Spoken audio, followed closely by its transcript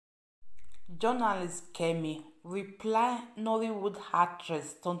Journalist Kemi reply Nollywood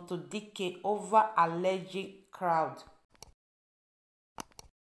actress Tonto Dikeh over alleged crowd.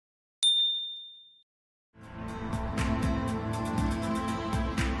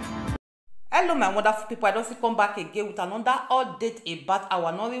 Hello my wonderful people, I just come back again with another update about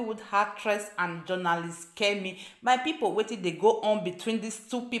our Nollywood actress and journalist Kemi. My people, wetin dey go on between these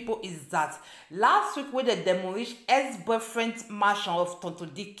two people is that last week when they demolished ex-boyfriend mansion of Tonto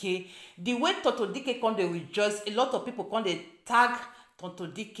Dikeh, the way Tonto Dikeh come dey rejoice, a lot of people come dey tag Tonto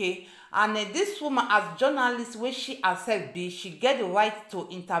Dikeh, and this woman as journalist wey she herself be, she get the right to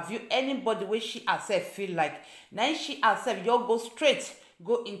interview anybody wey she herself feel like. Na she herself just go straight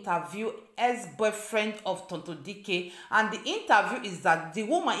go interview ex-boyfriend of Tonto Dikeh, and the interview is that the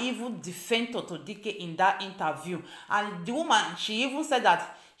woman even defend Tonto Dikeh in that interview, and the woman, she even said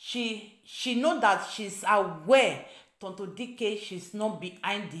that she know that she's aware Tonto Dikeh, she's not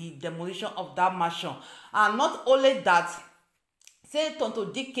behind the demolition of that mansion. And not only that, say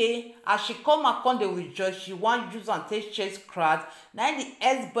Tonto Dikeh, as she come dey rejoice, she wan use and take chase crowd. Na the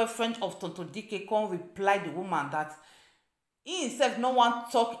ex-boyfriend of Tonto Dikeh come reply the woman that he himself no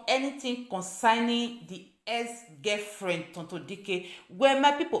wan talk anything concerning the ex-girlfriend Tonto Dikeh. Well,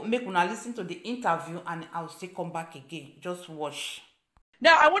 my people, make una listen to the interview and I'll still come back again. Just watch.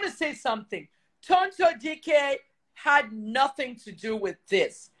 Now, I want to say something. Tonto Dikeh had nothing to do with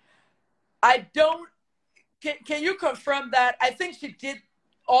this. I don't. Can you confirm that? I think she did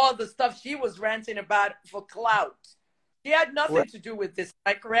all the stuff she was ranting about for clout. She had nothing to do with this.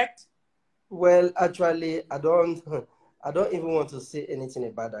 Am I correct? Well, actually, I don't even want to say anything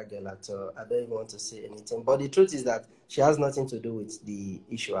about that girl at all. I don't even want to say anything. But the truth is that she has nothing to do with the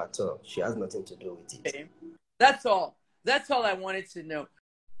issue at all. She has nothing to do with it. Okay. That's all. That's all I wanted to know.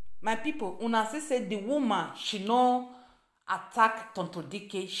 My people, una see say the woman, she no attack Tonto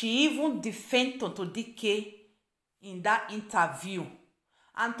Dikeh. She even defend Tonto Dikeh in that interview.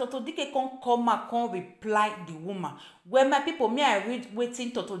 And Tonto Dikeh come reply the woman. Well, my people, me I read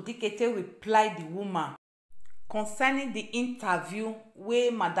wetin Tonto Dikeh to reply the woman concerning the interview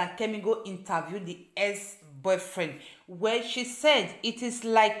where Madam Kemi go interview the ex-boyfriend, where she said it is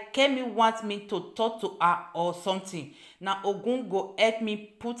like Kemi wants me to talk to her or something. Now Ogun go help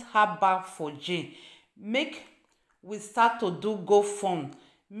me put her back for jail. Make we start to do GoFund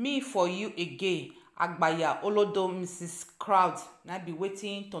me for you again. Agbaya Olodo Mrs. Crowd. Now be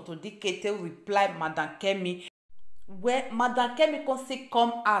waiting Tonto Dikeh to reply Madam Kemi. Where Madam Kemi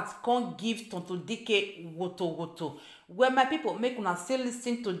come out, come give Tonto Dikeh woto. Where my people, make una still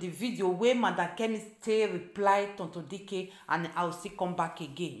listen to the video where Madam Kemi still reply Tonto Dikeh, and I'll still come back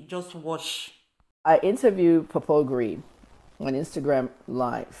again. Just watch. I interviewed Popo Green on Instagram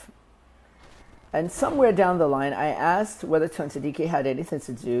Live. And somewhere down the line, I asked whether Tonto Dikeh had anything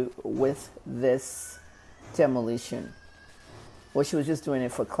to do with this demolition, or she was just doing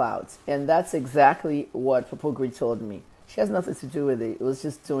it for clouds. And that's exactly what Popo Green told me. She has nothing to do with it. It was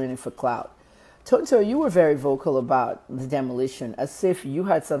just doing it for clout. Tonto, you were very vocal about the demolition, as if you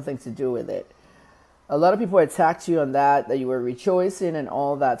had something to do with it. A lot of people attacked you on that you were rejoicing and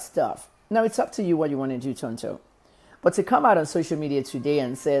all that stuff. Now, it's up to you what you want to do, Tonto. But to come out on social media today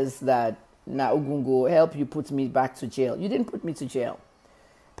and says that, "Na Ogungo help you put me back to jail." You didn't put me to jail.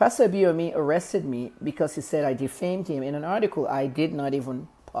 Pastor Abiyomi arrested me because he said I defamed him in an article I did not even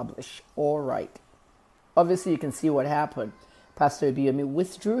publish or write. Obviously, you can see what happened. Pastor Abiyomi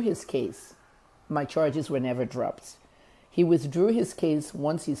withdrew his case. My charges were never dropped. He withdrew his case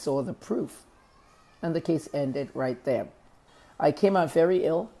once he saw the proof, and the case ended right there. I came out very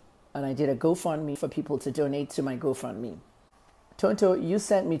ill, and I did a GoFundMe for people to donate to my GoFundMe. Tonto, you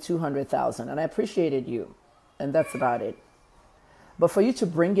sent me 200,000, and I appreciated you, and that's about it. But for you to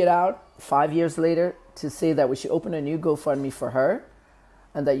bring it out 5 years later to say that we should open a new GoFundMe for her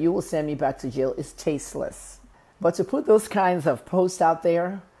and that you will send me back to jail is tasteless. But to put those kinds of posts out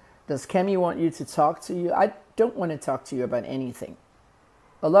there, does Kemi want you to talk to you? I don't want to talk to you about anything.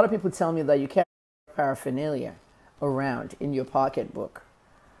 A lot of people tell me that you carry paraphernalia around in your pocketbook.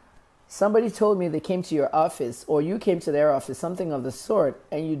 Somebody told me they came to your office, or you came to their office, something of the sort,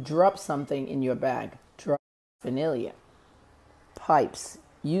 and you dropped something in your bag. Paraphernalia. Pipes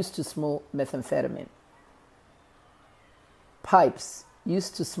used to smoke methamphetamine. Pipes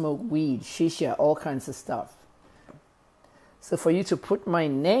used to smoke weed, shisha, all kinds of stuff. So for you to put my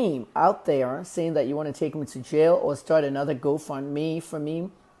name out there saying that you want to take me to jail or start another GoFundMe for me,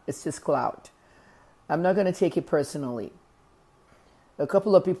 it's just clout. I'm not going to take it personally. A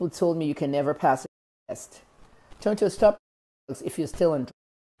couple of people told me you can never pass a test. Tonto, stop if you're still on drugs,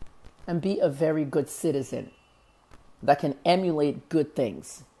 and be a very good citizen that can emulate good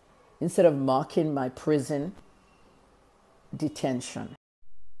things. instead of mocking my prison detention.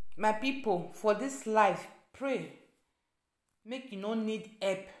 My people, for this life, pray. Make you no need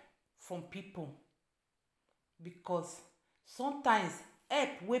help from people. Because sometimes help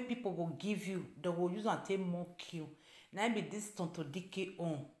wey people will give you, they will use and take mock you. Now be this Tonto Dikeh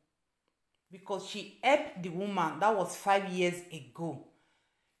on. Because she helped the woman that was 5 years ago.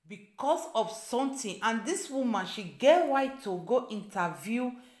 Because of something. And this woman, she get right to go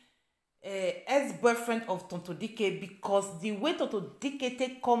interview ex-boyfriend of Tonto Dikeh, because the way Tonto Dikeh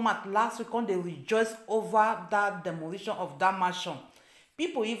take come out last week when they rejoice over that demolition of that mansion,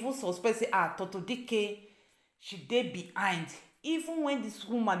 people even suspect say Tonto Dikeh she dey behind. Even when this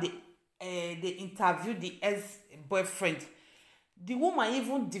woman they interview the ex-boyfriend, the woman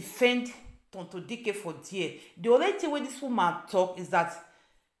even defend Tonto Dikeh for there. The only thing wey this woman talk is that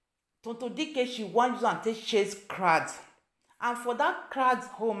Tonto Dikeh she wan use and take chase crowd. And for that crowd,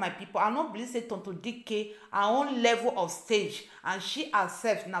 oh my people, I no believe say Tonto Dikeh her own level of stage, and she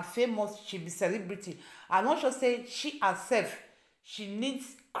herself na famous, she be celebrity. I no sure say she herself she needs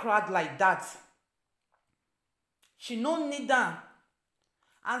crowd like that. She no need am.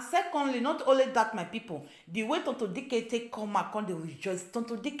 And secondly, not only that, my people, the way Tonto Dikeh take come out come dey rejoice,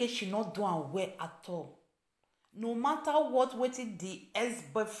 Tonto Dikeh she not do am well at all. No matter what wetin the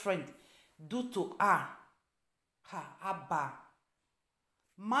ex-boyfriend do to her, Abba,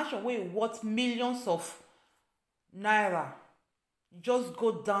 mansion wey worth millions of naira just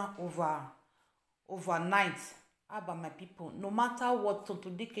go down overnight. Abba, my people, no matter what, Tonto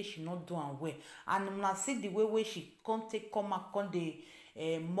Dikeh she not do am well. And una see the way she come out come dey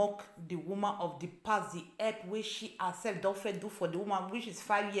mock the woman of the past, the help wey she herself don fit do for the woman, which is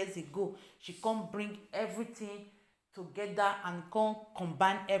 5 years ago. She come bring everything together and come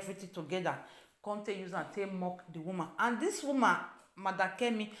combine everything together, come take use and take mock the woman. And this woman, Madam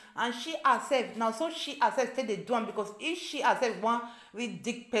Kemi, and she herself, now so she herself take dey do am, because if she herself wan read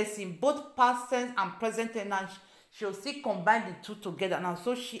dig person, both past tense and present tense, and she'll still combine the two together. Now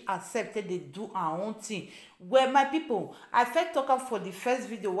so she herself take dey do her own thing. Well, my people, I first talk am for the first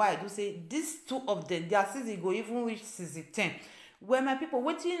video why I do say these two of them, their season go even reach season 10. Well, my people,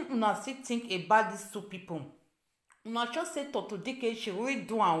 wetin una still think about these two people? Una just say Tonto Dikeh she really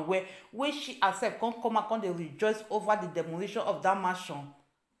do am well, wey she herself come out come dey rejoice over the demolition of that mansion.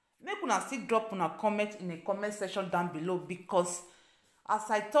 Make una still drop una comment in the comment section down below, because as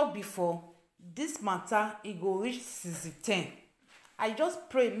I talk before, this matter e go reach season 10. I just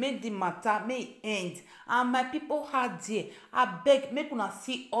pray make the matter may end, and my people heart there, abeg make una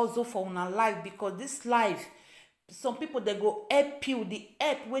see also for una life, because this life, some people they go help you, the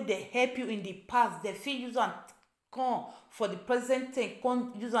help wey they help you in the past, they fit use and come for the present thing,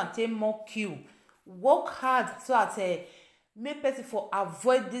 come use and take mock you. Work hard so that make person for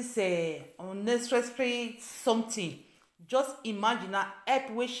avoid this unnecessary something. Just imagine a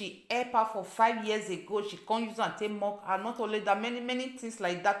help wey she help her for 5 years ago, she can't use and take mock her. Not only that, many things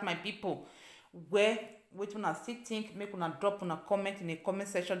like that, my people. Where wetin una still think, make una drop una comment in the comment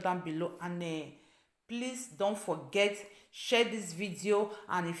section down below. And please don't forget, share this video,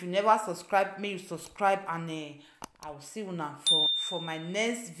 and if you never subscribe, may you subscribe. And I will see una for my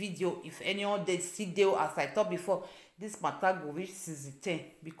next video. If anyone dey see deal, as I thought before, this matter go reach season 10,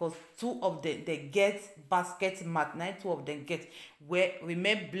 because two of them they get basket mat. 2 of them get. Well,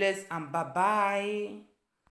 remain blessed and bye bye.